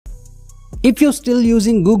If you're still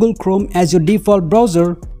using Google Chrome as your default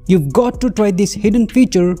browser, you've got to try this hidden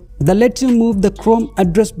feature that lets you move the Chrome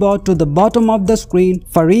address bar to the bottom of the screen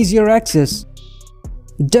for easier access.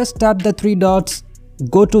 Just tap the three dots,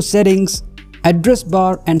 go to Settings, Address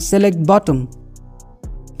Bar and select Bottom.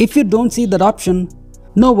 If you don't see that option,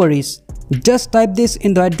 no worries. Just type this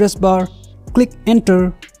in the address bar, click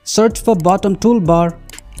Enter, search for Bottom toolbar,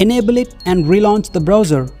 enable it and relaunch the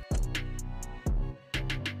browser.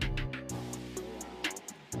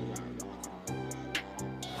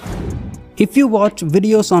 If you watch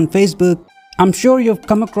videos on Facebook, I'm sure you've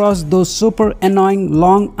come across those super annoying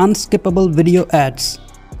long unskippable video ads.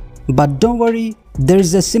 But don't worry, there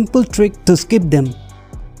is a simple trick to skip them.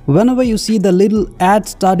 Whenever you see the little ad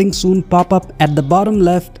starting soon pop up at the bottom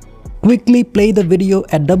left, quickly play the video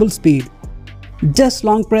at double speed. Just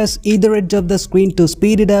long press either edge of the screen to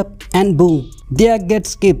speed it up and boom, the ad gets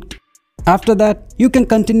skipped. After that, you can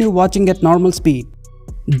continue watching at normal speed.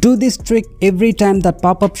 Do this trick every time that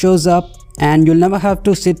pop-up shows up and you'll never have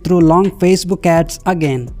to sit through long Facebook ads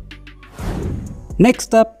again.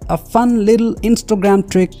 Next up, a fun little Instagram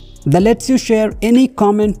trick that lets you share any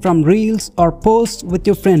comment from Reels or posts with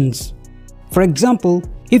your friends. For example,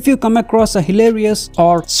 if you come across a hilarious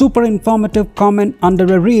or super informative comment under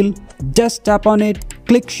a reel, just tap on it,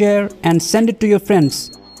 click share and send it to your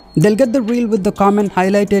friends. They'll get the reel with the comment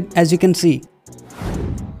highlighted as you can see.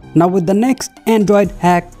 Now with the next Android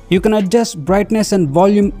hack, you can adjust brightness and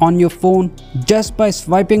volume on your phone just by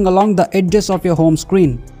swiping along the edges of your home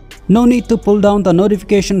screen. No need to pull down the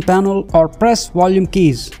notification panel or press volume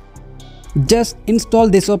keys. Just install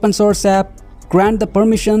this open source app, grant the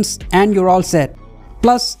permissions and you're all set.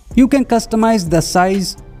 Plus, you can customize the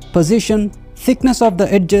size, position, thickness of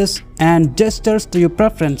the edges and gestures to your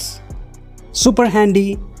preference. Super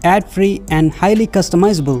handy, ad-free and highly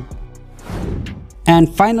customizable.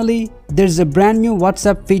 And finally, there's a brand new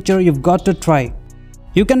WhatsApp feature you've got to try.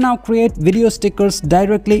 You can now create video stickers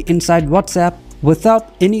directly inside WhatsApp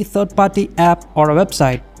without any third-party app or a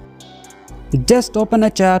website. Just open a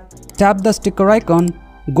chat, tap the sticker icon,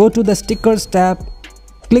 go to the Stickers tab,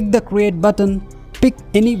 click the Create button, pick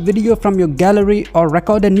any video from your gallery or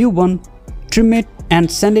record a new one, trim it and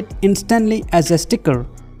send it instantly as a sticker.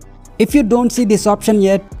 If you don't see this option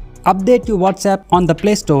yet, update your WhatsApp on the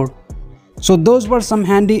Play Store. So those were some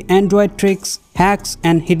handy Android tricks, hacks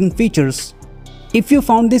and hidden features. If you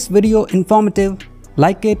found this video informative,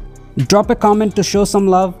 like it, drop a comment to show some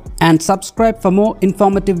love and subscribe for more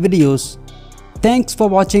informative videos. Thanks for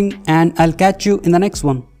watching and I'll catch you in the next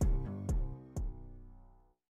one.